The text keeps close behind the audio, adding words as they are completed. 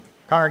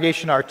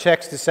Congregation, our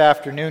text this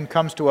afternoon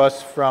comes to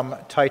us from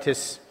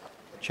Titus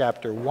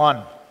chapter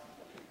 1.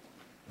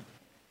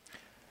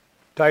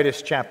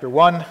 Titus chapter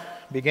 1,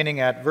 beginning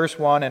at verse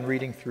 1 and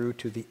reading through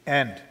to the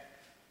end.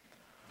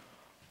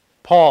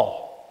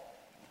 Paul,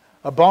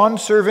 a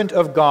bondservant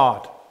of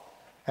God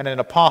and an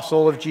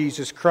apostle of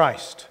Jesus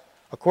Christ,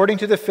 according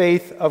to the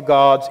faith of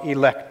God's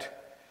elect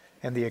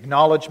and the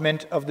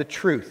acknowledgement of the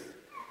truth,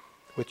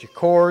 which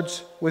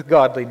accords with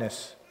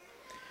godliness,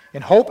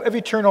 in hope of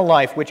eternal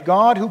life, which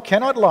God, who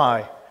cannot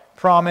lie,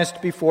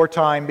 promised before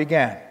time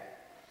began,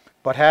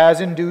 but has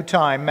in due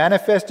time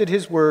manifested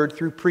his word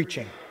through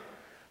preaching,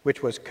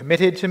 which was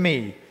committed to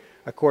me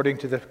according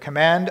to the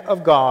command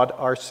of God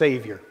our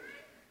Savior.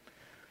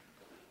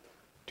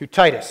 To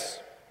Titus,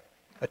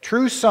 a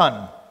true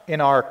son in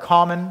our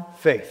common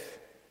faith,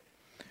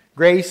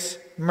 grace,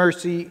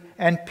 mercy,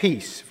 and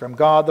peace from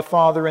God the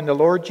Father and the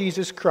Lord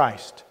Jesus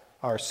Christ,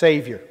 our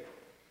Savior.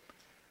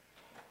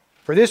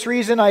 For this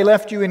reason I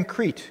left you in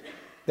Crete,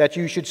 that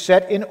you should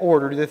set in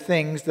order the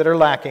things that are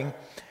lacking,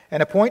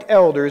 and appoint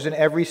elders in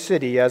every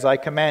city as I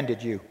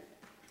commanded you.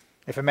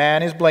 If a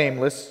man is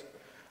blameless,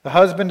 the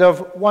husband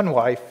of one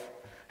wife,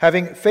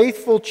 having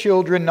faithful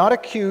children, not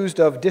accused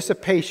of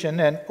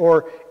dissipation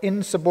or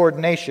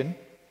insubordination,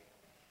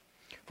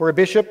 for a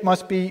bishop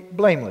must be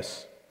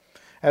blameless,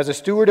 as a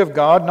steward of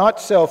God, not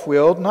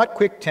self-willed, not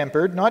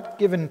quick-tempered, not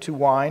given to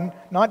wine,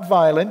 not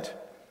violent,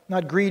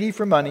 not greedy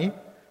for money,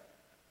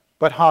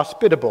 but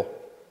hospitable,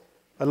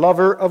 a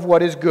lover of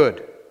what is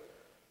good,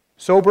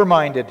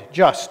 sober-minded,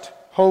 just,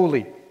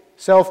 holy,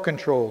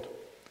 self-controlled,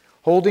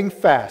 holding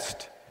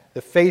fast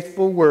the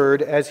faithful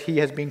word as he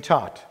has been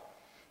taught,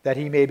 that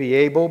he may be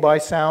able by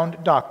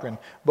sound doctrine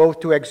both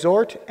to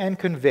exhort and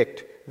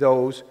convict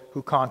those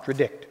who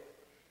contradict.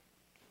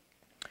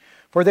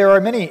 For there are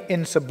many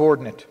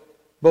insubordinate,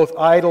 both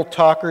idle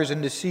talkers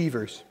and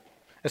deceivers,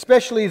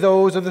 especially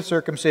those of the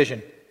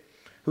circumcision,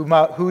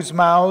 whose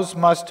mouths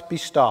must be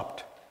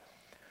stopped,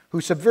 who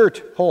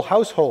subvert whole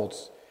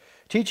households,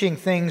 teaching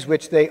things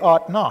which they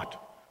ought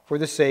not, for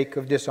the sake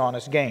of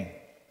dishonest gain.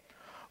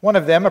 One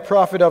of them, a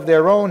prophet of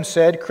their own,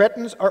 said,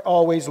 "Cretans are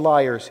always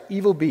liars,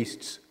 evil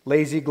beasts,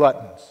 lazy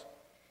gluttons."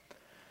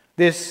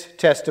 This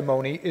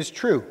testimony is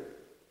true.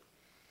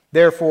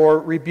 Therefore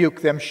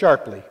rebuke them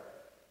sharply,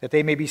 that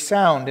they may be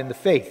sound in the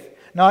faith,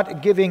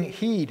 not giving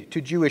heed to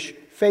Jewish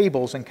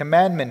fables and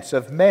commandments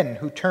of men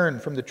who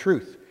turn from the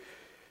truth.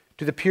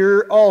 To the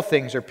pure all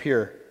things are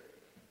pure,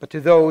 but to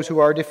those who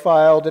are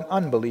defiled and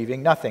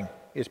unbelieving nothing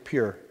is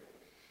pure.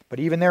 But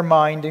even their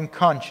mind and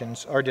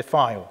conscience are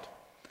defiled.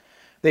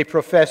 They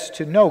profess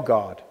to know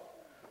God,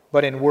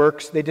 but in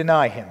works they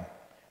deny him,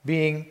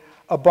 being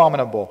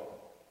abominable,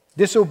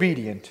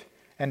 disobedient,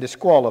 and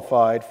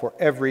disqualified for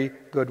every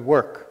good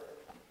work.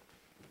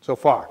 So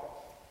far.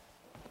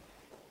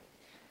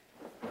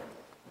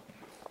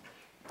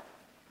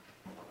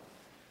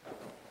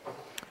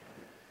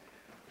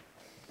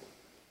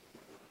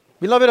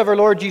 Beloved of our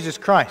Lord Jesus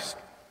Christ,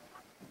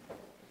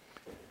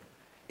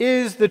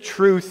 is the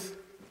truth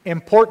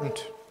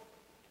important?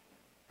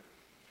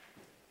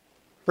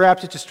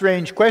 Perhaps it's a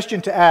strange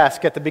question to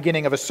ask at the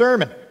beginning of a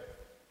sermon.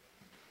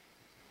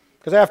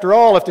 Because after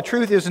all, if the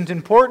truth isn't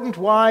important,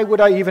 why would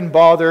I even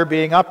bother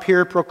being up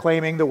here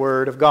proclaiming the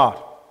Word of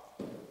God?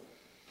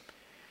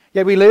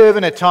 Yet we live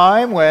in a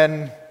time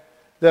when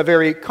the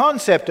very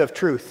concept of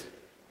truth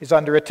is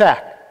under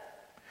attack.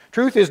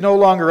 Truth is no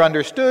longer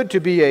understood to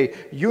be a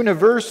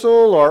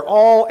universal or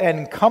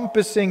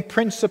all-encompassing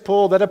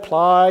principle that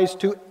applies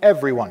to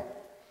everyone.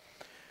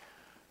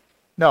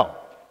 No,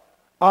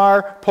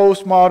 our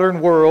postmodern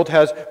world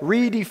has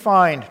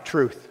redefined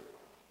truth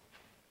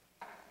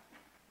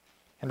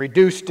and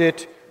reduced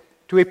it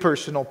to a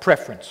personal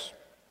preference,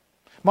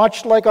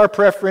 much like our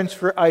preference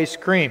for ice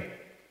cream.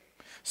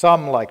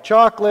 Some like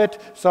chocolate,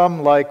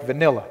 some like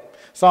vanilla.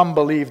 Some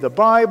believe the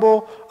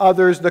Bible,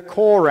 others the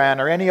Koran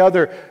or any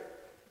other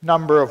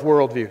number of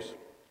worldviews.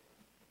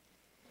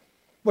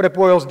 What it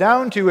boils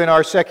down to in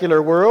our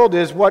secular world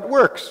is what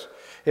works.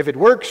 If it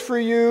works for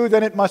you,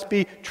 then it must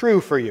be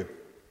true for you.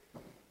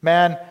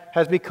 Man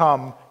has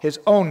become his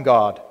own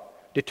God,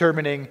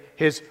 determining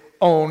his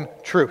own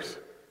truth.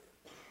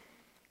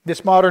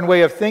 This modern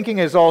way of thinking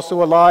is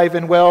also alive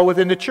and well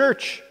within the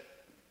church.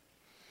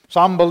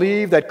 Some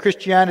believe that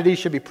Christianity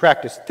should be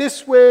practiced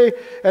this way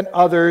and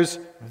others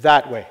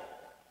that way.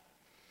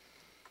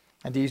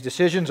 And these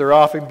decisions are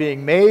often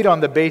being made on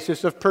the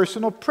basis of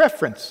personal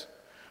preference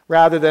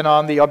rather than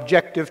on the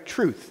objective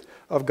truth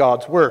of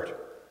God's Word.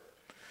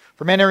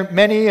 For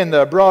many in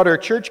the broader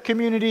church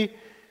community,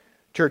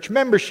 church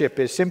membership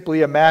is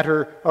simply a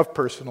matter of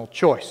personal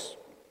choice.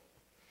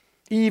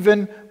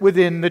 Even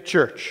within the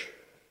church,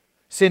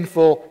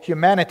 sinful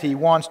humanity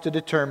wants to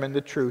determine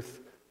the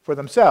truth for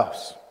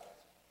themselves.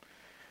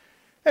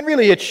 And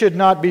really, it should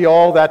not be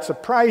all that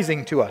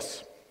surprising to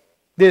us.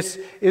 This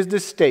is the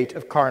state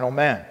of carnal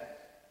man.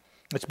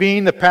 It's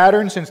been the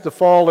pattern since the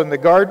fall in the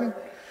garden.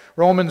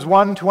 Romans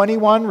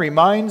 1:21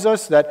 reminds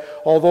us that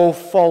although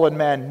fallen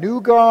man knew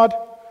God,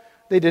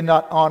 they did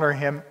not honor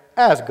him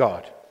as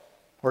God,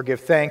 or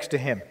give thanks to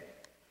him.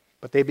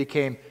 But they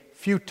became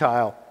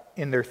futile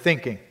in their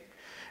thinking,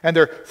 and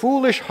their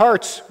foolish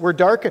hearts were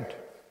darkened.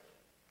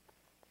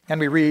 And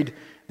we read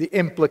the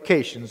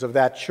implications of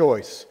that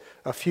choice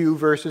a few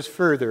verses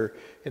further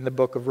in the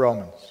book of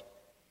Romans.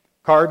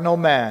 Carnal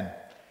man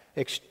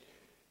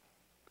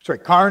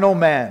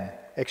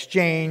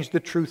exchanged the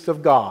truth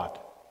of God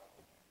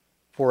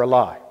for a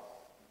lie.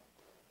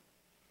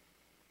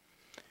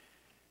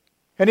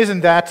 And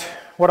isn't that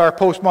what our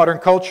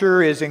postmodern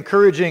culture is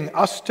encouraging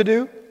us to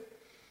do?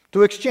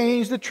 To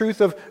exchange the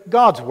truth of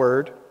God's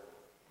word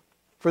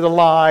for the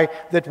lie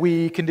that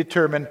we can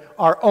determine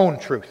our own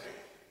truth.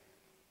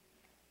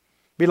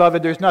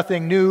 Beloved, there's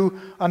nothing new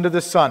under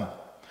the sun.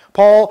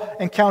 Paul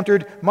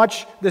encountered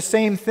much the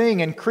same thing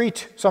in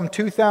Crete some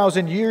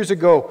 2,000 years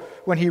ago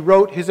when he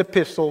wrote his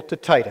epistle to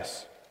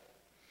Titus.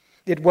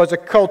 It was a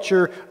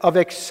culture of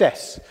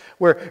excess,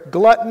 where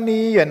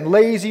gluttony and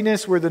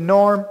laziness were the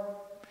norm.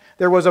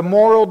 There was a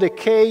moral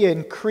decay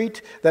in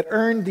Crete that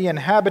earned the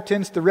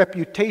inhabitants the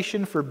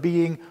reputation for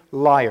being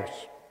liars.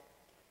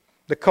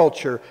 The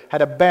culture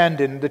had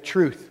abandoned the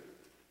truth.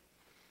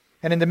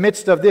 And in the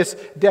midst of this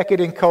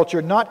decadent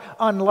culture, not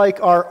unlike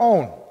our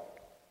own,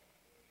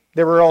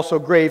 there were also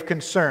grave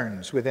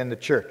concerns within the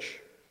church.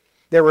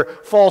 There were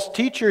false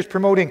teachers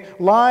promoting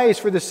lies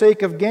for the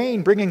sake of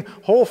gain, bringing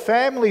whole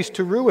families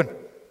to ruin.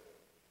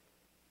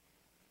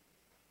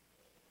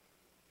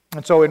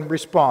 And so in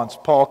response,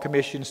 Paul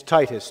commissions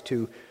Titus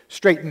to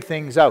straighten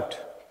things out.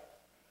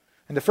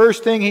 And the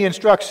first thing he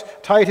instructs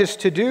Titus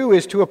to do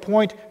is to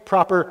appoint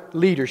proper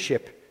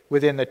leadership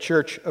within the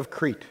church of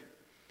Crete.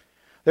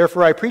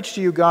 Therefore, I preach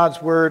to you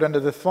God's word under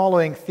the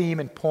following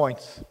theme and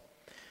points.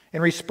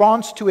 In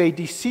response to a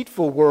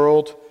deceitful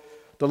world,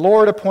 the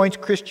Lord appoints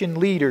Christian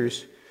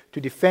leaders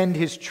to defend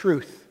his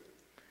truth.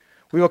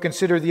 We will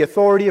consider the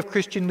authority of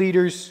Christian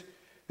leaders,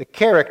 the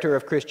character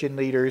of Christian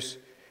leaders,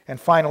 and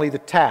finally the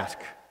task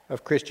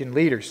of Christian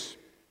leaders.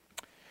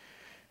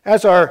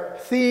 As our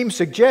theme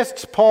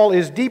suggests, Paul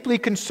is deeply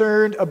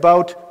concerned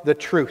about the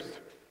truth,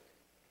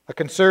 a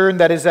concern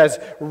that is as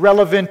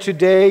relevant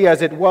today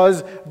as it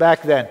was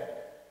back then.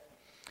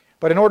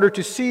 But in order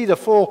to see the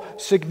full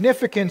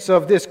significance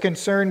of this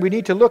concern, we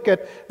need to look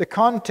at the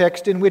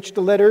context in which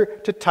the letter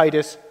to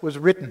Titus was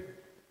written.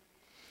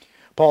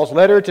 Paul's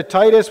letter to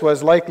Titus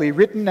was likely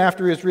written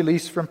after his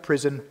release from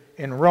prison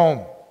in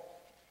Rome.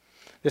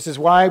 This is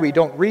why we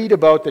don't read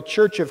about the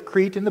church of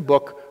Crete in the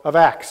book of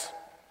Acts.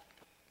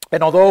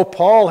 And although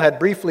Paul had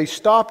briefly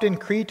stopped in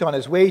Crete on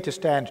his way to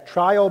stand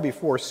trial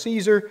before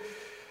Caesar,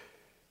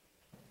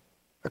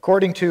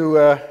 according to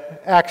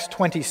Acts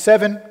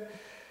 27,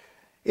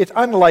 it's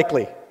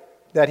unlikely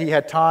that he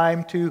had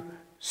time to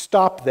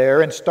stop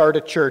there and start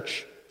a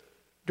church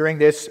during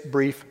this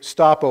brief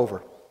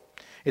stopover.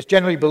 It's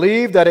generally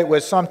believed that it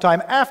was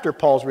sometime after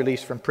Paul's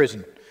release from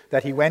prison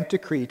that he went to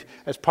Crete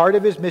as part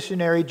of his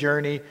missionary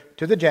journey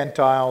to the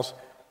Gentiles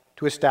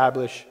to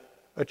establish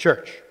a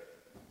church.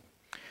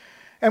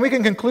 And we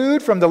can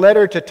conclude from the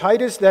letter to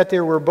Titus that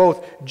there were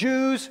both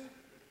Jews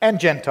and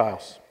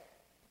Gentiles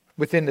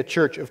within the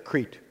church of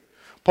Crete.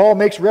 Paul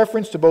makes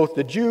reference to both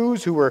the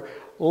Jews, who were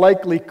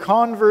likely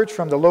converts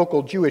from the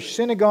local Jewish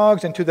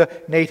synagogues, and to the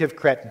native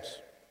Cretans.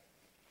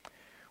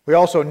 We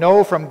also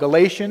know from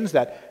Galatians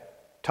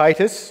that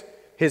Titus,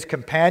 his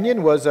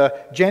companion, was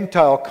a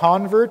Gentile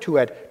convert who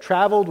had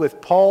traveled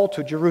with Paul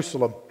to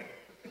Jerusalem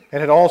and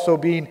had also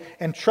been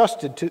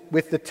entrusted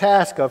with the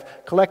task of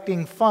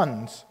collecting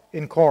funds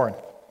in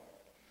Corinth.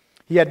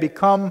 He had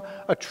become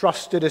a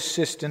trusted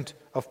assistant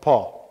of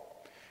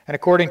Paul. And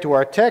according to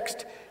our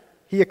text,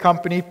 he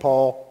accompanied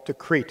Paul to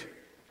Crete.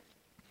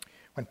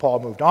 When Paul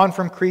moved on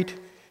from Crete,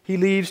 he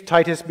leaves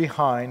Titus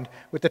behind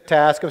with the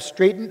task of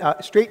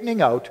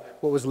straightening out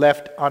what was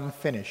left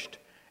unfinished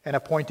and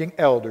appointing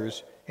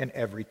elders in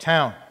every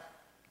town.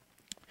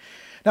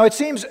 Now, it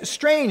seems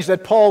strange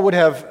that Paul would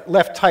have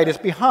left Titus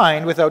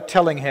behind without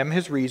telling him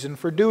his reason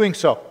for doing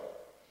so.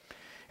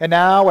 And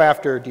now,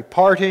 after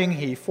departing,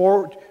 he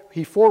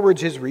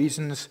forwards his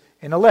reasons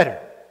in a letter.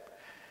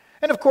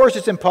 And of course,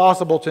 it's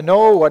impossible to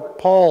know what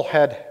Paul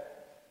had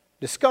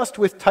discussed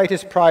with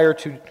Titus prior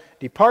to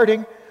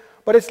departing,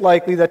 but it's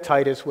likely that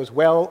Titus was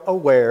well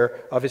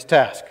aware of his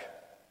task.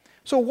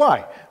 So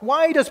why?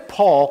 Why does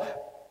Paul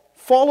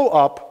follow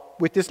up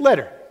with this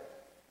letter?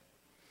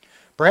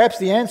 Perhaps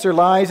the answer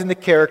lies in the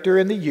character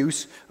and the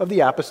use of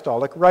the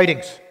apostolic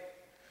writings.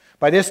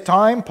 By this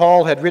time,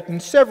 Paul had written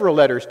several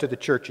letters to the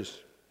churches.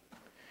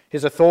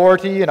 His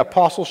authority and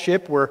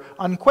apostleship were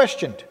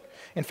unquestioned.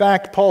 In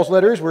fact, Paul's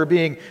letters were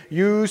being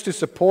used to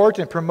support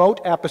and promote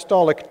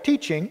apostolic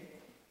teaching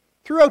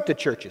throughout the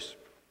churches,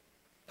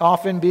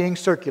 often being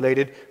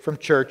circulated from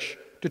church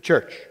to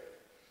church.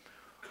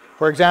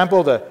 For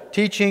example, the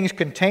teachings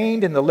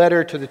contained in the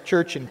letter to the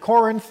church in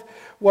Corinth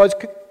was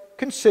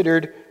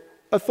considered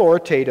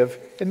authoritative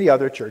in the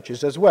other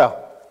churches as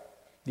well.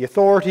 The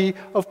authority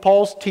of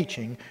Paul's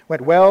teaching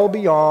went well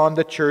beyond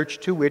the church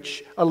to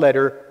which a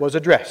letter was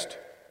addressed.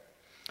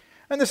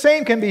 And the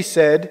same can be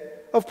said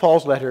of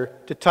Paul's letter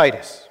to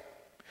Titus.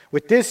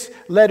 With this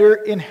letter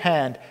in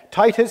hand,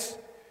 Titus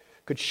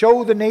could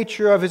show the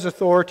nature of his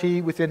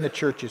authority within the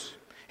churches.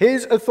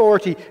 His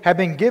authority had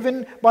been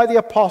given by the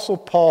Apostle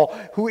Paul,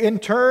 who in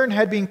turn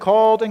had been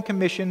called and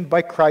commissioned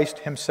by Christ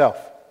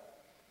himself.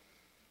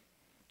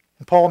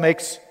 And Paul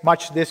makes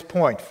much this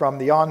point from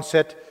the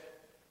onset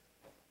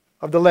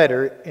of the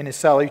letter in his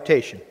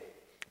salutation.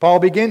 Paul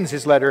begins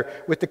his letter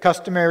with the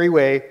customary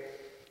way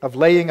of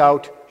laying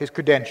out his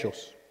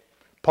credentials.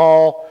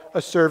 Paul,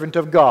 a servant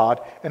of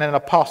God and an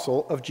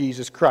apostle of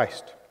Jesus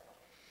Christ.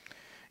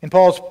 In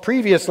Paul's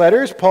previous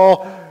letters,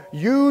 Paul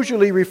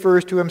usually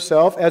refers to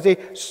himself as a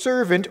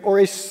servant or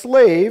a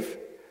slave,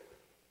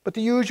 but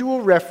the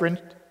usual reference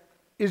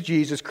is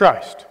Jesus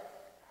Christ.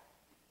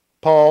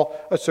 Paul,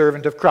 a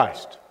servant of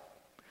Christ.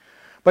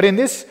 But in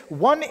this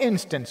one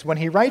instance, when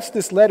he writes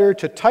this letter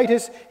to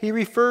Titus, he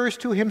refers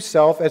to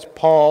himself as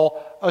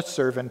Paul, a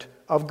servant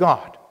of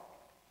God.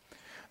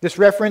 This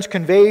reference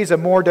conveys a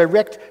more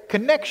direct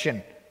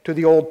connection to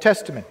the Old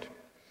Testament.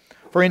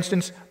 For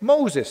instance,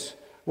 Moses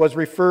was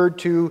referred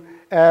to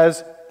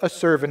as a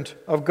servant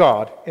of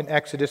God in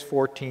Exodus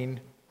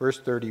 14, verse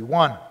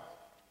 31.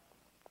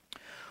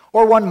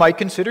 Or one might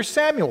consider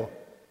Samuel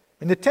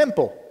in the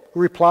temple, who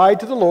replied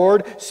to the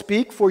Lord,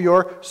 "Speak, for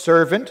your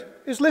servant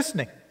is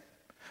listening."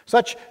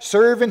 Such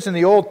servants in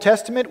the Old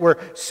Testament were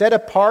set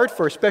apart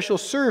for special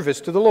service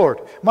to the Lord,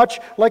 much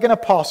like an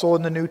apostle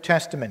in the New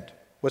Testament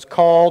was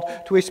called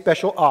to a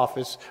special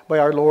office by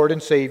our Lord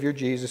and Savior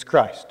Jesus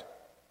Christ.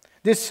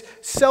 This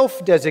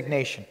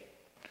self-designation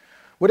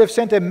would have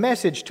sent a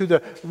message to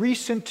the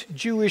recent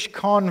Jewish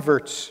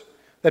converts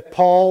that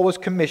Paul was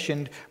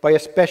commissioned by a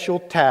special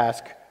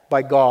task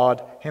by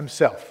God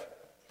himself.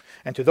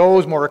 And to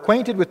those more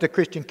acquainted with the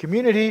Christian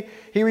community,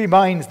 he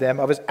reminds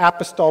them of his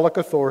apostolic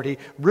authority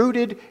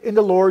rooted in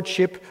the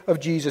lordship of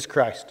Jesus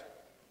Christ.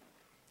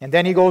 And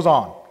then he goes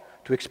on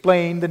to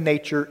explain the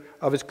nature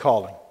of his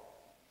calling.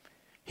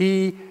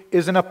 He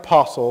is an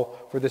apostle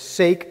for the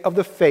sake of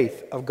the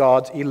faith of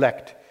God's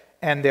elect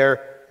and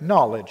their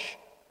knowledge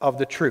of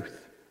the truth.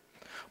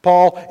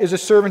 Paul is a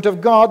servant of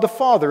God the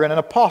Father and an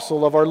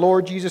apostle of our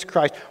Lord Jesus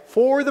Christ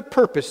for the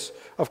purpose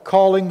of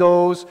calling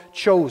those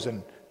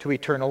chosen to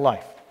eternal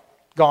life,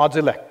 God's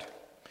elect,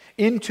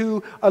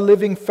 into a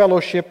living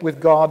fellowship with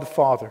God the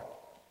Father,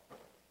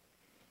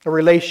 a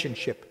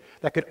relationship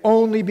that could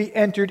only be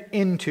entered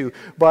into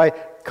by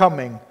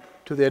coming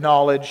to the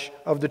knowledge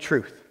of the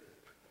truth.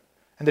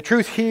 And the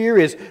truth here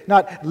is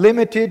not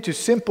limited to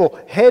simple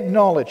head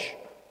knowledge,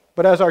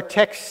 but as our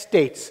text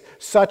states,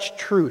 such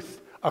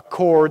truth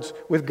accords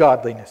with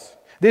godliness.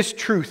 This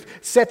truth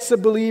sets a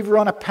believer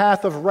on a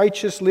path of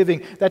righteous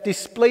living that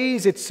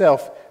displays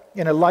itself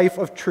in a life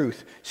of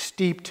truth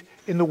steeped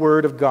in the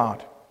Word of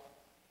God.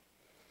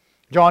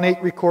 John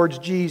 8 records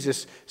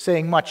Jesus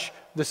saying much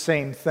the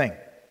same thing.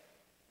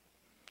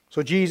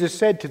 So Jesus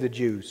said to the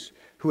Jews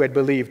who had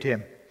believed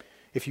him,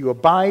 "If you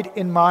abide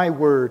in my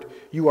word,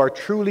 you are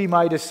truly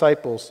my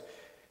disciples,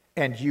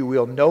 and you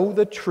will know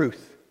the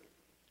truth,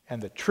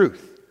 and the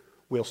truth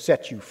will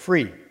set you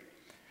free."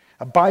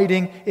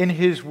 Abiding in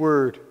his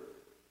word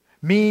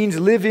means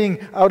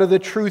living out of the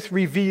truth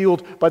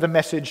revealed by the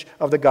message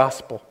of the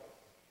gospel.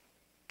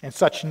 And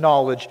such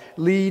knowledge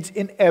leads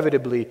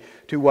inevitably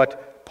to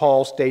what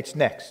Paul states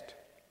next,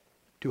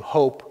 to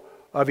hope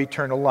of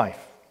eternal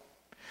life.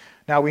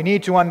 Now we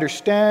need to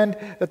understand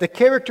that the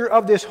character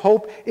of this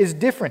hope is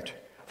different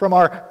from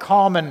our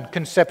common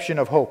conception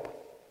of hope.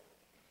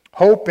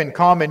 Hope in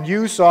common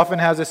use often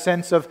has a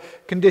sense of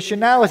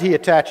conditionality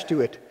attached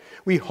to it.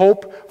 We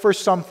hope for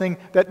something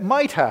that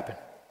might happen.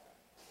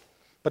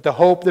 But the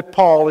hope that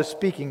Paul is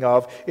speaking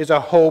of is a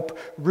hope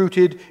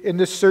rooted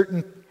in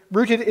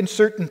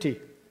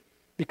certainty,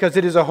 because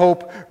it is a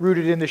hope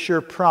rooted in the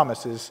sure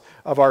promises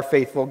of our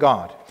faithful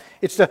God.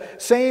 It's the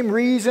same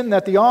reason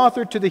that the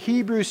author to the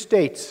Hebrews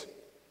states,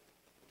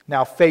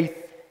 "Now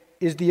faith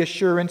is the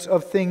assurance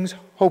of things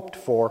hoped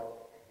for,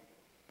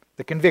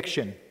 the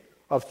conviction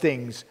of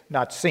things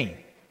not seen."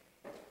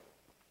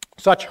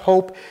 Such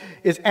hope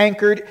is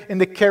anchored in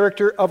the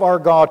character of our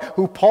God,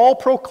 who Paul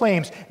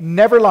proclaims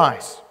never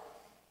lies.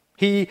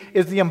 He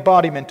is the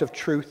embodiment of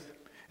truth,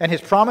 and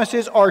his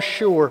promises are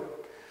sure.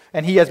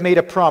 And he has made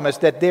a promise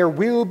that there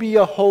will be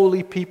a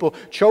holy people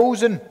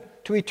chosen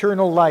to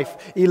eternal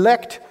life,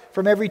 elect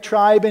from every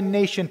tribe and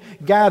nation,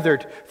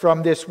 gathered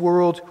from this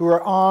world, who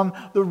are on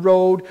the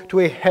road to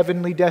a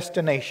heavenly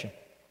destination.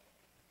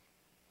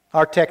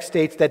 Our text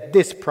states that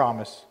this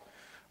promise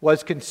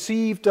was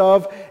conceived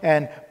of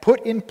and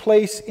put in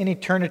place in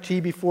eternity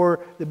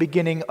before the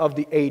beginning of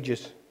the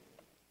ages,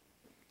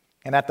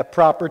 and at the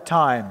proper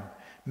time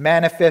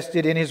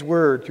manifested in his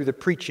word through the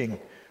preaching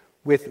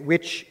with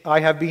which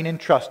I have been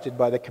entrusted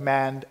by the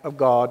command of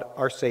God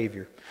our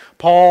Savior.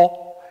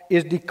 Paul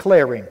is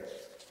declaring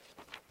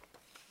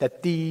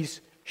that these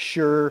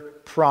sure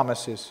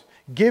promises,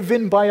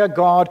 given by a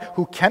God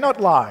who cannot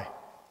lie,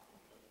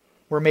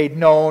 were made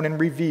known and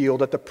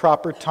revealed at the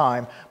proper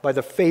time by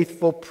the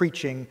faithful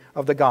preaching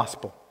of the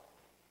gospel,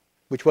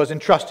 which was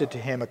entrusted to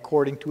him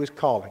according to his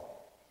calling.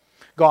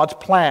 God's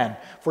plan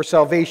for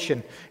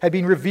salvation had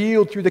been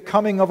revealed through the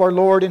coming of our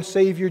Lord and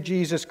Savior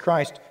Jesus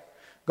Christ.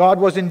 God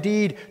was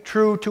indeed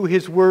true to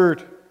His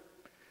word,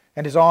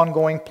 and His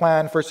ongoing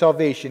plan for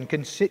salvation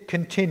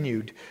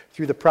continued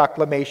through the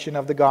proclamation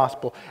of the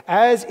gospel,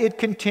 as it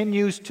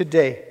continues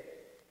today.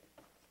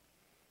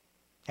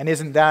 And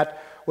isn't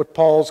that what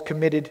Paul's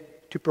committed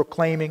to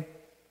proclaiming,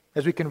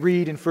 as we can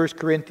read in 1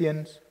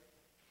 Corinthians?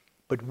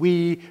 But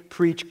we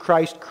preach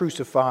Christ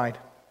crucified.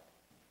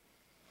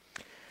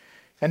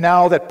 And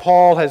now that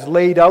Paul has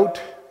laid out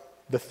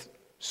the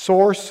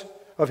source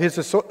of his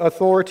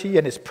authority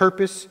and his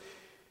purpose,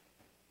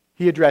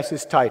 he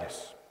addresses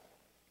Titus.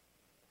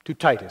 To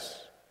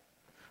Titus,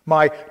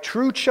 my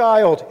true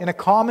child in a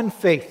common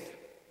faith.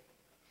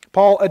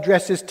 Paul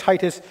addresses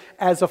Titus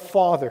as a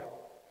father,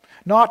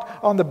 not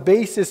on the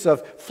basis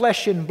of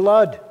flesh and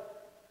blood,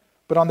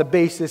 but on the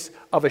basis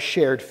of a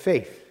shared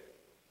faith.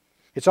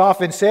 It's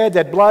often said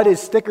that blood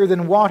is thicker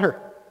than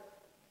water,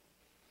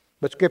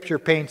 but Scripture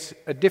paints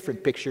a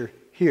different picture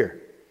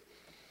here.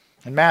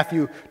 In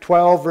Matthew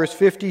 12, verse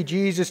 50,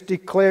 Jesus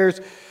declares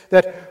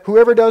that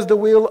whoever does the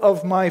will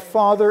of my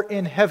Father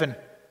in heaven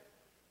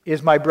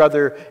is my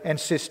brother and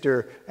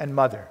sister and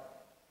mother.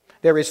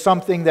 There is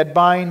something that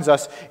binds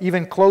us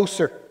even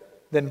closer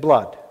than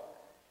blood,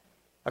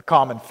 a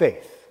common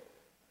faith,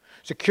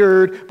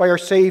 secured by our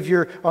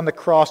Savior on the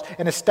cross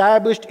and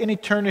established in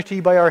eternity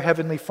by our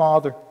Heavenly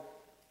Father.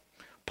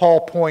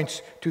 Paul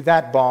points to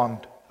that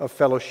bond of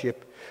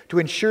fellowship to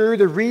ensure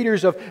the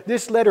readers of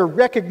this letter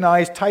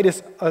recognize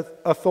Titus'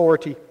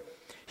 authority.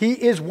 He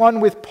is one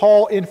with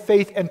Paul in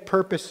faith and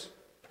purpose,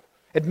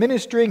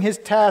 administering his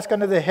task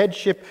under the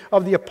headship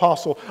of the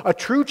apostle, a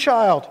true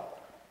child.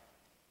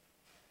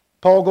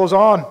 Paul goes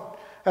on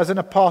as an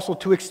apostle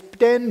to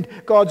extend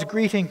God's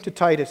greeting to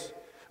Titus,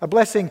 a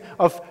blessing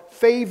of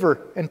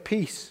favor and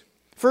peace,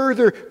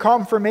 further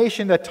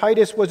confirmation that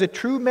Titus was a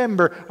true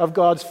member of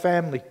God's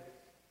family.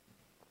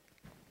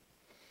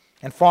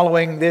 And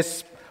following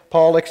this,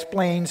 Paul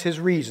explains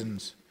his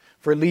reasons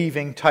for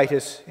leaving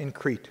Titus in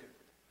Crete.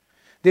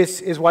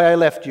 This is why I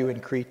left you in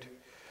Crete,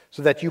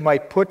 so that you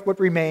might put what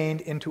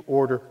remained into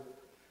order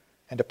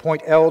and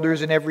appoint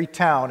elders in every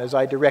town as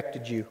I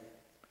directed you.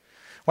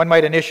 One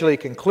might initially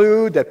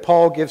conclude that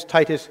Paul gives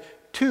Titus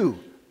two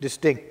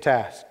distinct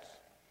tasks: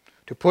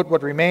 to put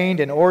what remained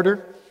in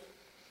order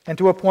and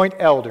to appoint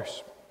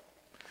elders.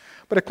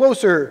 But a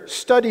closer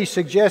study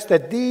suggests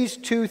that these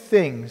two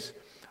things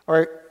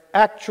are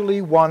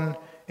actually one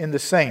in the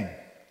same.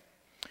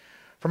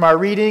 From our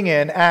reading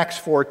in Acts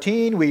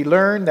 14, we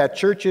learn that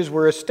churches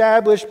were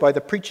established by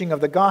the preaching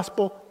of the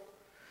gospel,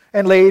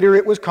 and later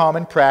it was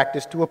common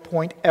practice to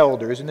appoint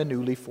elders in the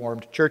newly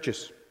formed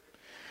churches.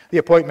 The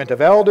appointment of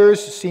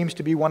elders seems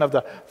to be one of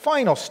the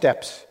final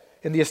steps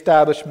in the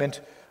establishment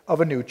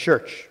of a new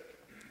church.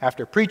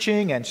 After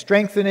preaching and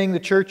strengthening the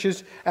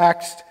churches,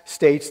 Acts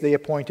states they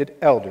appointed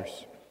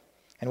elders.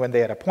 And when they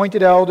had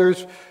appointed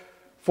elders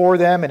for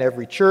them in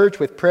every church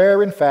with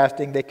prayer and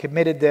fasting, they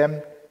committed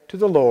them to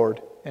the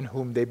Lord in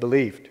whom they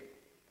believed.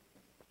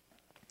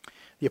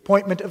 The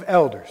appointment of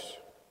elders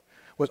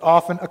was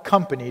often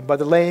accompanied by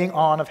the laying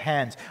on of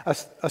hands,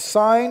 a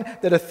sign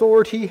that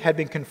authority had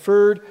been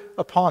conferred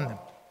upon them.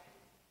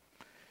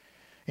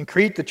 In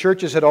Crete, the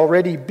churches had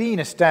already been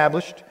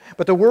established,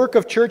 but the work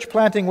of church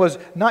planting was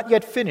not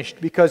yet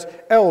finished because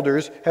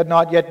elders had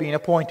not yet been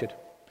appointed.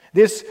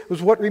 This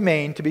was what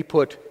remained to be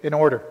put in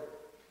order.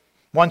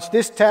 Once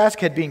this task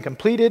had been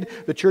completed,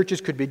 the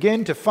churches could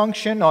begin to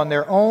function on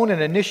their own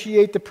and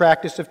initiate the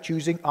practice of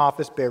choosing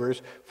office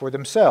bearers for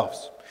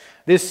themselves.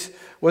 This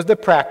was the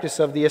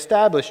practice of the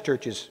established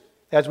churches,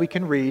 as we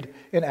can read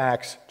in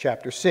Acts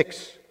chapter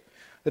 6.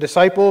 The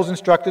disciples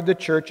instructed the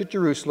church at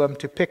Jerusalem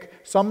to pick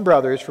some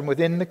brothers from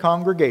within the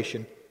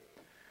congregation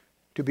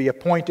to be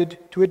appointed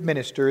to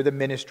administer the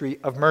ministry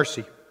of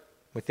mercy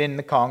within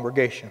the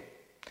congregation.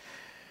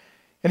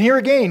 And here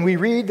again we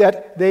read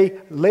that they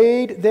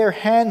laid their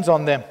hands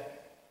on them.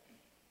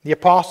 The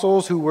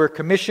apostles who were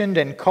commissioned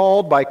and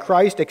called by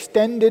Christ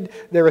extended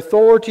their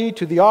authority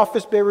to the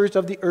office bearers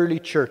of the early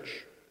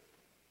church.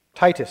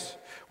 Titus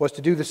was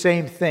to do the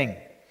same thing,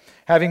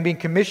 having been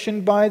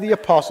commissioned by the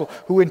apostle,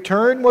 who in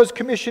turn was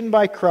commissioned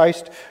by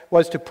Christ,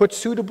 was to put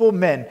suitable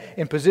men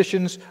in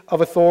positions of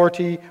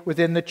authority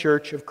within the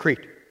church of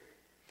Crete.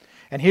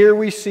 And here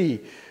we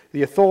see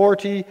the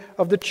authority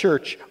of the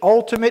church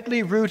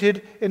ultimately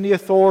rooted in the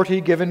authority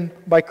given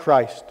by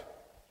Christ.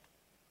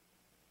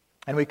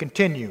 And we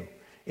continue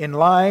in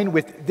line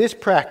with this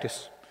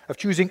practice of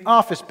choosing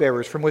office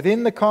bearers from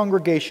within the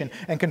congregation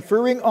and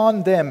conferring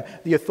on them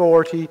the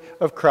authority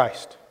of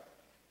Christ.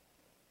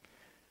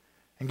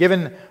 And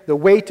given the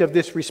weight of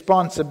this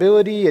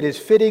responsibility, it is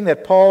fitting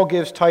that Paul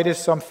gives Titus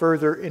some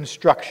further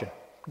instruction,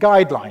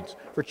 guidelines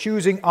for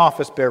choosing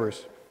office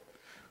bearers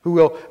who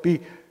will be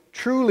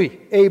truly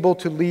able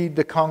to lead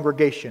the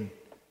congregation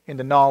in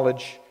the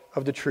knowledge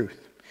of the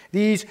truth.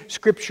 These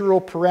scriptural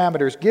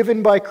parameters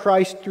given by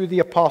Christ through the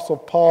Apostle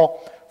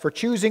Paul for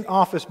choosing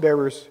office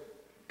bearers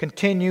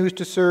continues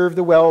to serve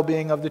the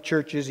well-being of the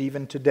churches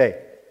even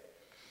today.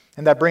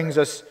 And that brings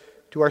us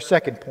to our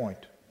second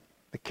point,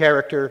 the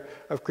character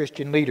of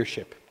Christian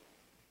leadership.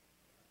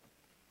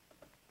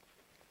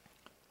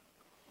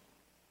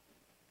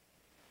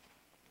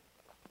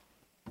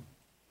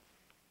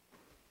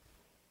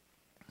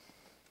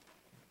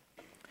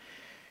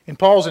 In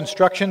Paul's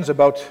instructions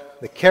about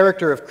the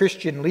character of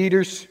Christian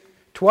leaders,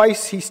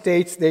 twice he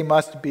states they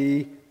must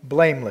be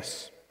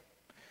blameless.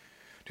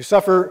 To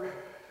suffer,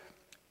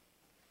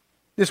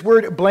 this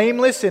word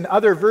blameless in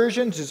other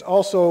versions is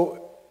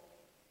also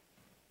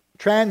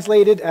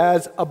translated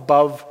as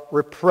above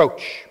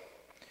reproach.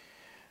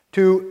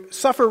 To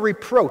suffer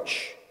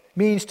reproach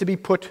means to be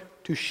put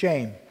to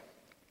shame.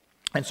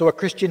 And so a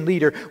Christian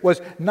leader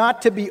was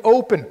not to be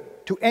open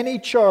to any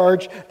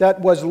charge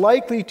that was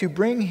likely to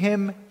bring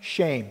him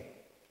shame.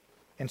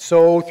 And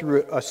so,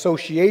 through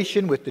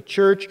association with the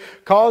church,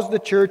 caused the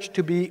church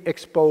to be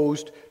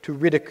exposed to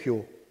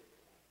ridicule.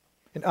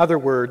 In other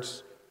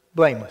words,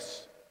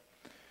 blameless.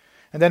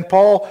 And then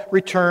Paul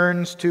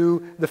returns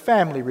to the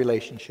family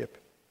relationship.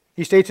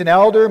 He states an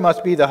elder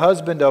must be the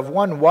husband of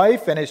one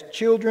wife, and his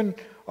children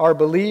are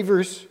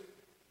believers,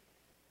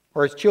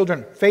 or his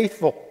children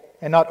faithful,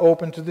 and not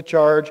open to the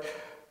charge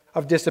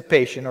of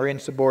dissipation or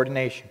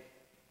insubordination.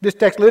 This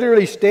text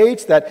literally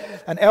states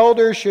that an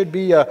elder should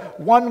be a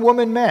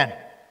one-woman man,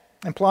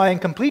 implying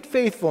complete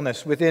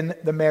faithfulness within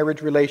the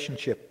marriage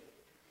relationship.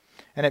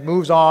 And it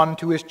moves on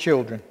to his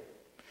children.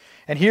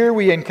 And here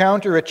we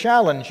encounter a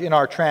challenge in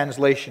our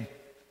translation.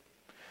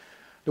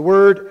 The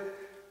word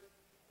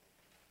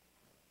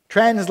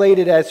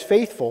translated as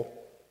faithful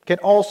can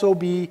also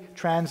be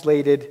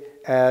translated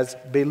as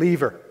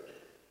believer.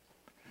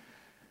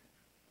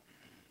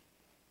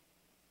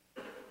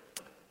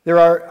 There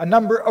are a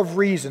number of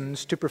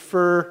reasons to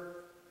prefer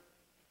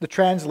the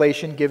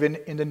translation given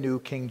in the New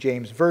King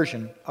James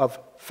Version of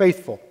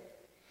faithful.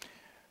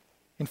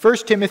 In 1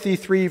 Timothy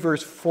 3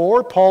 verse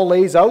 4, Paul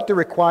lays out the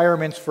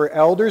requirements for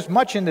elders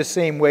much in the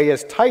same way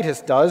as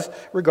Titus does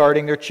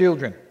regarding their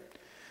children.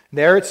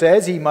 There it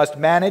says he must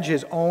manage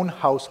his own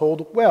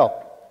household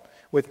well,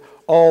 with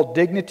all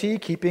dignity,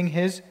 keeping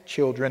his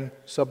children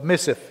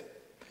submissive.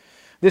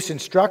 This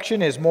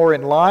instruction is more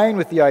in line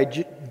with the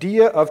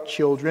idea of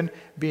children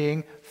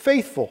being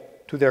faithful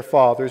to their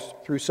fathers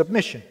through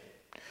submission.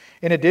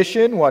 In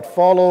addition, what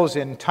follows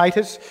in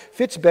Titus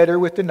fits better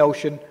with the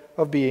notion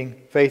of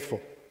being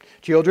faithful.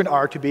 Children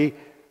are to be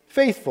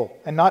faithful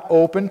and not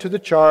open to the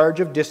charge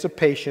of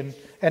dissipation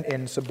and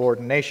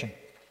insubordination.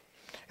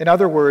 In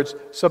other words,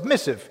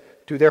 submissive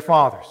to their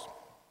fathers.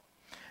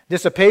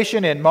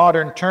 Dissipation in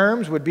modern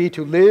terms would be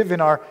to live in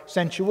our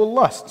sensual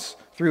lusts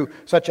through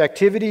such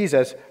activities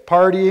as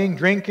partying,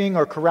 drinking,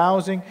 or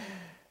carousing,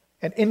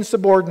 and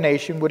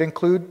insubordination would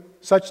include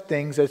such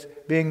things as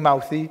being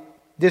mouthy,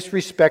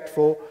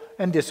 disrespectful,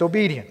 and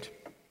disobedient.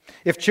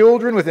 If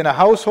children within a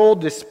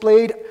household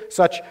displayed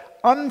such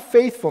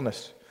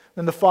unfaithfulness,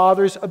 then the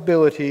father's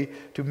ability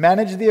to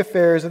manage the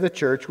affairs of the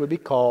church would be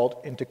called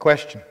into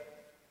question.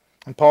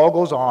 And Paul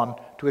goes on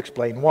to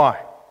explain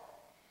why.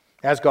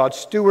 As God's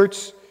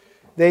stewards,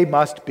 they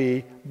must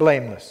be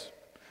blameless.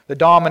 The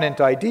dominant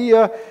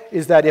idea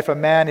is that if a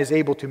man is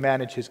able to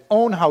manage his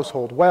own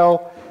household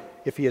well,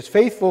 if he is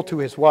faithful to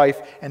his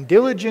wife and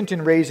diligent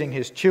in raising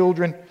his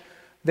children,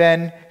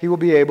 then he will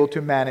be able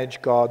to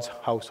manage God's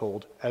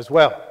household as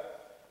well.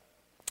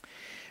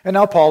 And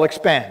now Paul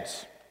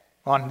expands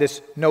on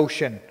this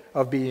notion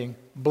of being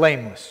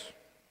blameless.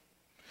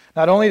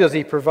 Not only does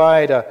he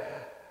provide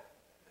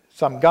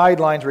some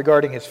guidelines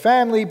regarding his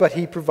family, but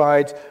he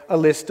provides a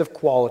list of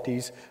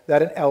qualities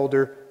that an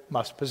elder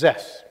must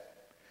possess.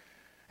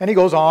 And he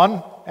goes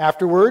on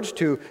afterwards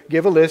to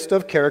give a list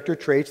of character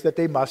traits that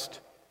they must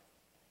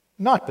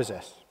not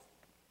possess.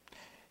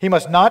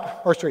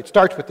 It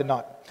starts with the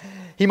not.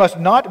 He must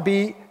not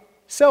be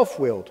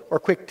self-willed or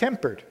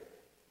quick-tempered,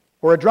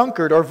 or a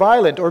drunkard or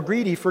violent or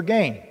greedy for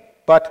gain,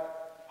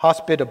 but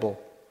hospitable,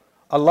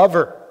 a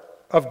lover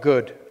of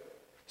good,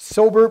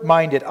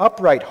 sober-minded,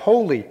 upright,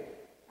 holy,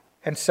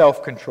 and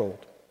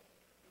self-controlled.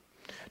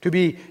 To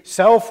be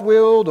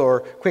self-willed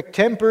or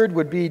quick-tempered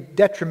would be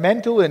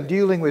detrimental in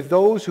dealing with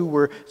those who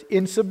were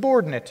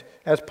insubordinate,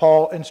 as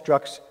Paul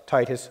instructs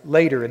Titus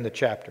later in the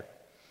chapter.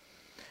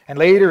 And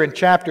later in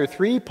chapter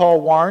 3,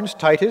 Paul warns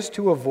Titus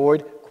to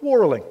avoid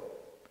quarreling.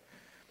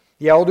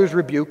 The elder's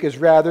rebuke is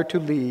rather to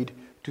lead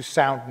to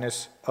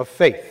soundness of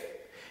faith,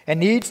 and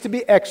needs to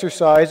be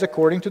exercised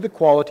according to the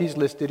qualities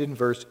listed in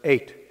verse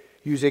 8,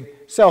 using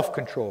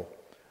self-control,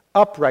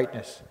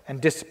 uprightness,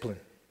 and discipline.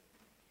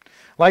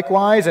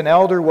 Likewise, an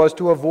elder was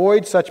to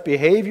avoid such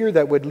behavior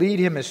that would lead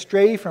him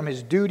astray from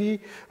his duty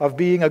of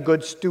being a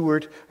good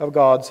steward of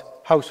God's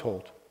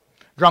household.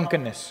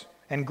 Drunkenness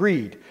and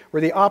greed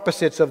were the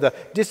opposites of the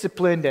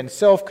disciplined and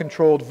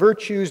self-controlled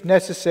virtues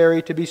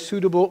necessary to be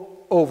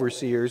suitable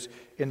overseers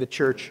in the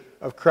church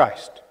of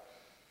Christ.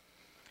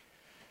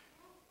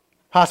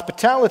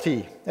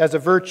 Hospitality as a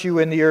virtue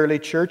in the early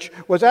church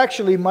was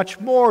actually much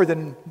more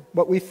than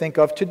what we think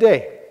of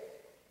today,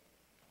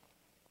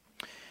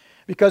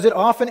 because it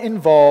often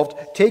involved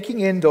taking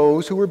in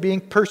those who were being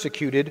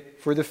persecuted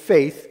for the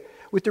faith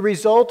with the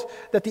result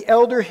that the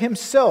elder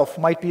himself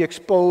might be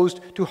exposed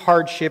to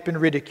hardship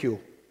and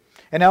ridicule.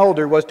 An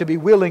elder was to be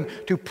willing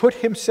to put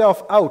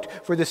himself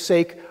out for the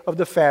sake of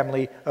the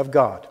family of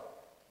God.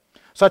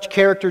 Such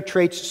character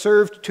traits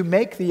served to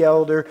make the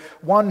elder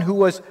one who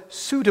was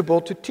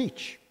suitable to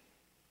teach,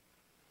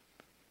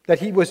 that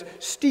he was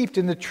steeped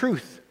in the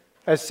truth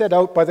as set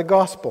out by the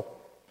gospel.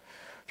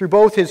 Through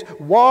both his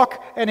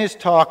walk and his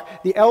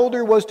talk, the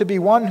elder was to be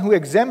one who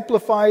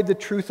exemplified the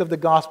truth of the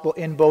gospel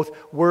in both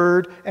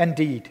word and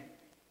deed.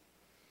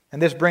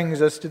 And this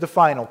brings us to the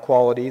final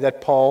quality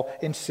that Paul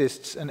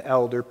insists an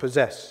elder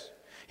possess.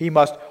 He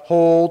must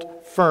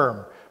hold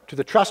firm to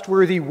the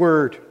trustworthy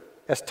word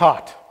as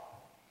taught,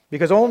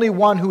 because only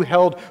one who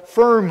held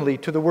firmly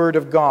to the word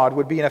of God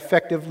would be an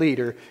effective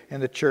leader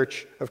in the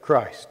church of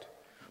Christ.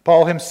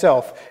 Paul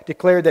himself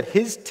declared that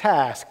his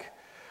task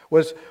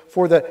was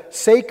for the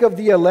sake of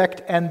the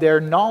elect and their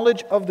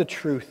knowledge of the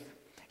truth.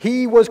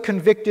 He was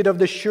convicted of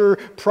the sure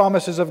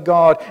promises of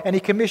God, and he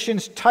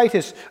commissions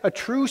Titus, a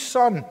true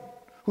son,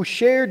 who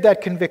shared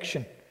that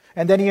conviction.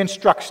 And then he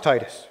instructs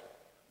Titus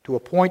to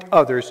appoint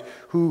others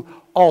who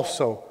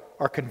also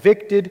are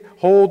convicted,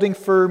 holding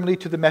firmly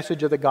to the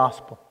message of the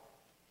gospel.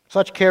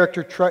 Such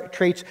character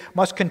traits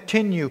must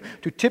continue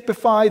to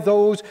typify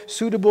those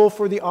suitable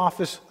for the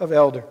office of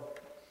elder.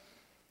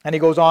 And he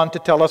goes on to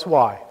tell us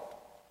why.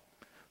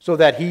 So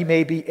that he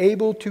may be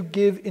able to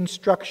give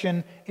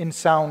instruction in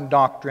sound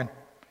doctrine,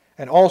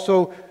 and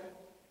also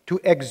to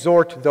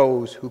exhort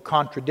those who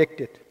contradict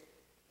it.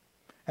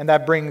 And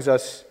that brings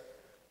us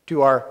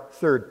to our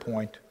third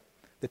point,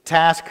 the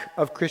task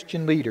of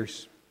Christian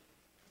leaders.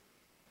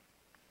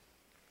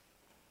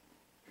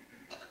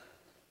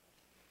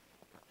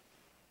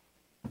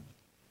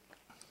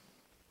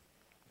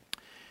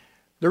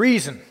 The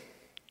reason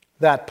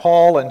that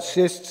Paul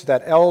insists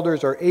that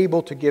elders are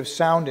able to give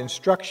sound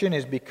instruction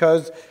is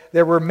because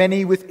there were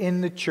many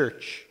within the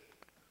church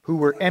who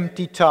were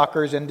empty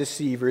talkers and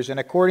deceivers. And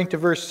according to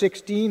verse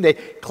 16, they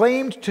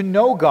claimed to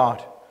know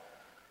God,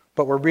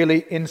 but were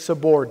really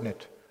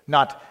insubordinate,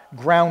 not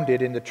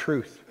grounded in the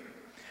truth.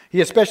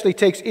 He especially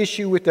takes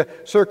issue with the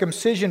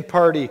circumcision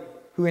party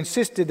who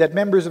insisted that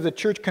members of the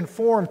church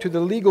conform to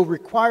the legal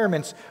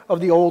requirements of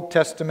the Old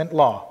Testament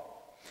law.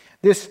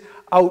 This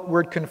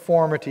outward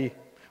conformity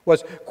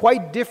was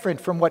quite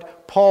different from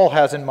what Paul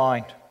has in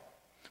mind.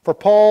 For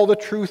Paul, the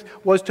truth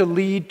was to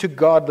lead to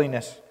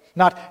godliness,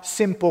 not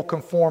simple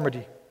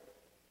conformity.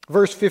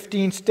 Verse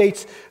 15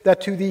 states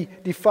that to the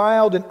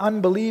defiled and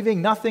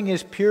unbelieving nothing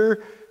is pure,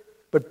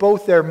 but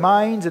both their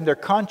minds and their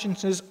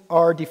consciences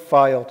are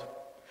defiled.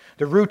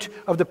 The root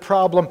of the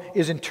problem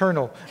is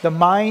internal, the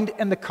mind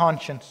and the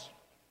conscience.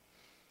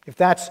 If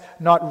that's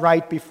not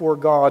right before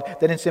God,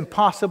 then it's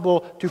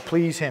impossible to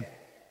please Him.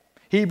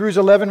 Hebrews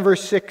 11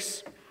 verse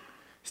 6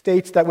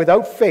 states that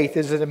without faith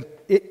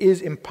it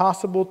is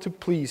impossible to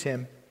please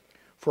Him.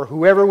 For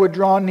whoever would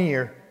draw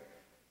near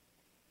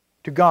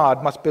to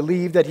God must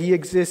believe that He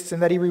exists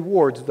and that He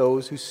rewards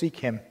those who seek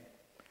Him.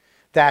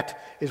 That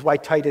is why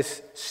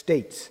Titus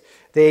states,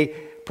 they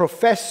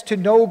profess to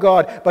know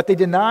God, but they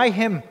deny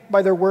Him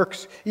by their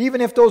works,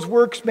 even if those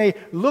works may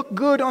look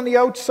good on the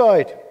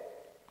outside.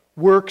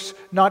 Works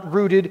not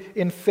rooted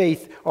in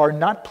faith are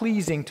not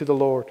pleasing to the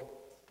Lord.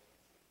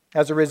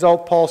 As a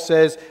result, Paul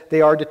says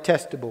they are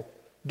detestable,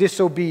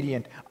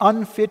 disobedient,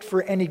 unfit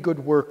for any good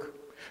work.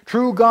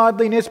 True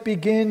godliness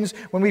begins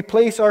when we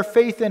place our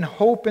faith and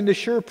hope in the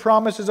sure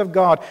promises of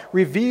God,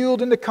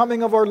 revealed in the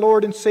coming of our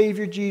Lord and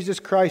Savior Jesus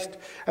Christ,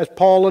 as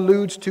Paul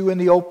alludes to in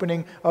the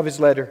opening of his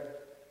letter.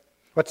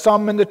 But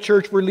some in the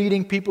church were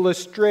leading people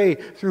astray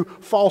through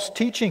false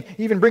teaching,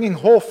 even bringing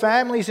whole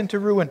families into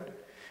ruin.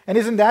 And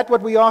isn't that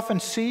what we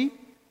often see?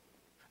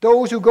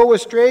 Those who go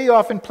astray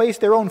often place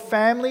their own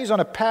families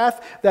on a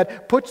path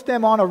that puts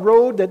them on a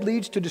road that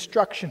leads to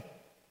destruction.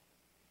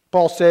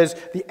 Paul says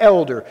the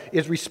elder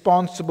is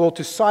responsible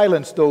to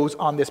silence those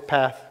on this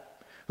path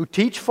who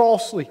teach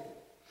falsely.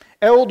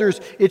 Elders,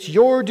 it's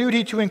your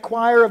duty to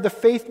inquire of the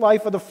faith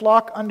life of the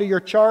flock under your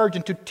charge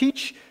and to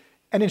teach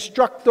and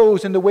instruct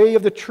those in the way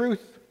of the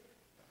truth.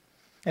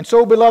 And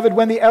so, beloved,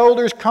 when the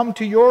elders come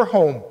to your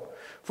home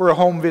for a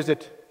home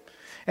visit,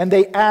 and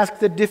they ask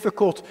the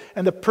difficult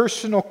and the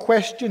personal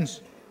questions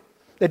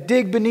that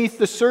dig beneath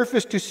the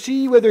surface to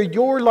see whether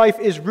your life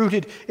is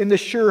rooted in the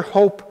sure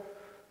hope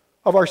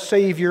of our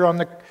Savior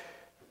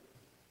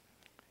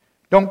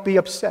Don't be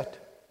upset.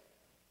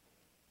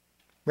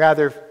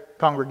 Rather,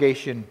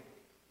 congregation,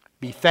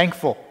 be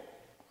thankful.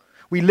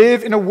 We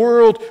live in a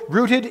world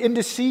rooted in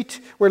deceit,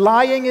 where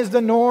lying is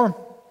the norm.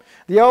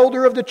 The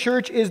elder of the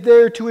church is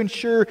there to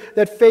ensure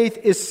that faith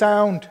is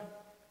sound,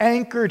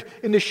 anchored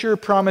in the sure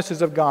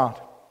promises of God.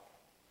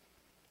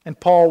 And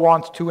Paul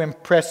wants to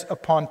impress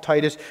upon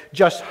Titus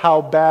just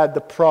how bad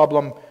the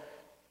problem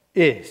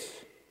is.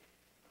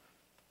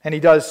 And he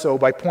does so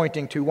by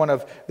pointing to one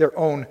of their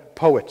own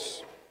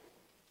poets.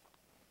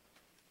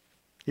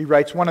 He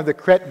writes, one of the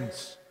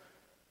Cretans,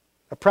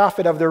 a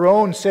prophet of their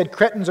own, said,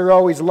 "Cretans are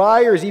always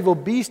liars, evil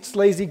beasts,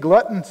 lazy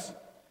gluttons."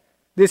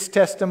 This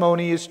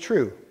testimony is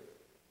true.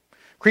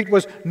 Crete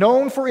was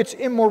known for its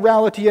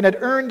immorality and had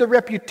earned the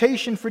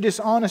reputation for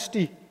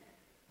dishonesty.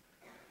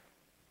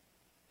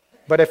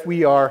 But if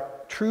we are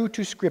true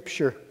to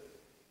Scripture,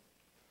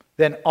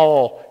 then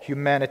all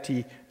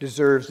humanity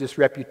deserves this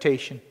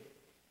reputation.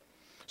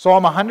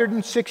 Psalm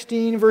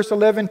 116, verse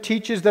 11,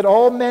 teaches that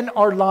all men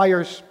are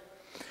liars.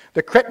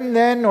 The Cretan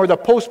then, or the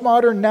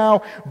postmodern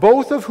now,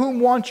 both of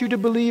whom want you to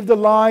believe the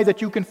lie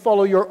that you can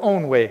follow your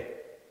own way.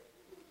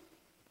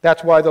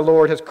 That's why the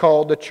Lord has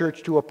called the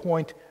church to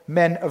appoint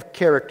men of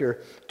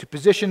character to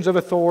positions of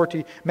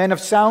authority, men of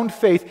sound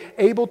faith,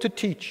 able to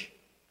teach.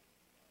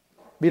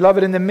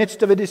 Beloved, in the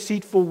midst of a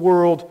deceitful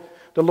world,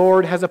 the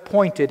Lord has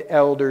appointed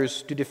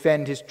elders to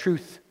defend His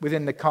truth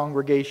within the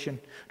congregation,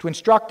 to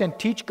instruct and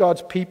teach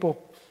God's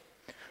people.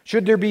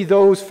 Should there be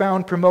those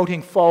found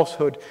promoting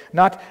falsehood,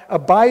 not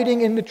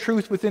abiding in the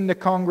truth within the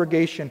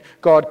congregation,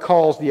 God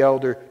calls the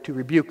elder to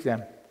rebuke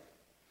them.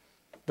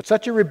 But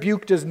such a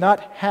rebuke does not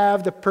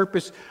have the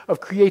purpose of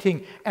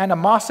creating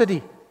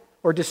animosity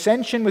or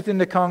dissension within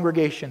the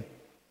congregation,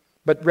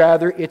 but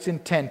rather its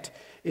intent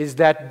is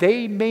that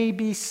they may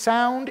be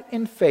sound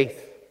in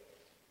faith.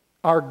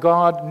 Our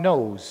God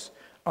knows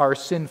our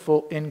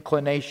sinful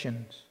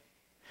inclinations.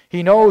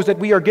 He knows that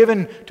we are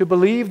given to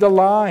believe the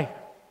lie.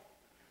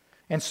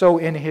 And so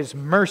in His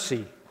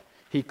mercy,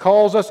 He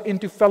calls us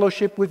into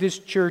fellowship with His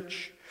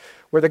church,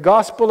 where the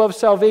gospel of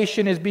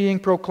salvation is being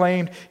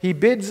proclaimed. He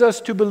bids us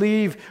to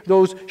believe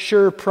those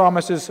sure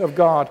promises of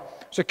God,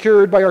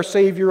 secured by our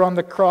Savior on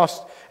the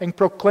cross and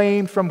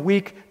proclaimed from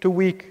week to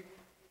week.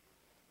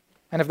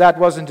 And if that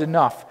wasn't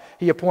enough,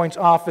 He appoints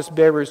office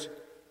bearers,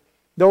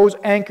 those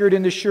anchored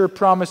in the sure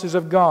promises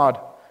of God,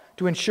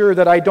 to ensure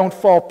that I don't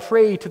fall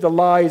prey to the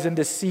lies and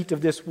deceit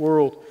of this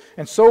world,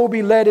 and so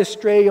be led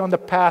astray on the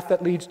path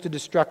that leads to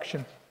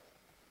destruction.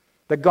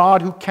 The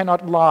God who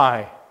cannot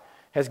lie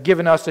has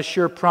given us a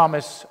sure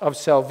promise of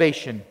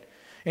salvation.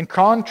 In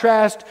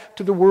contrast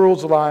to the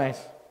world's lies,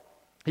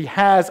 He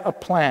has a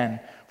plan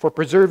for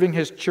preserving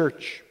His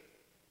church.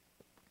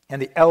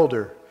 And the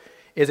elder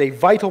is a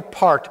vital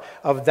part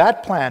of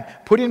that plan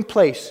put in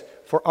place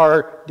for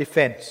our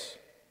defense.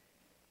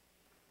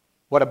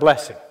 What a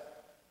blessing.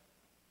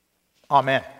 Amen.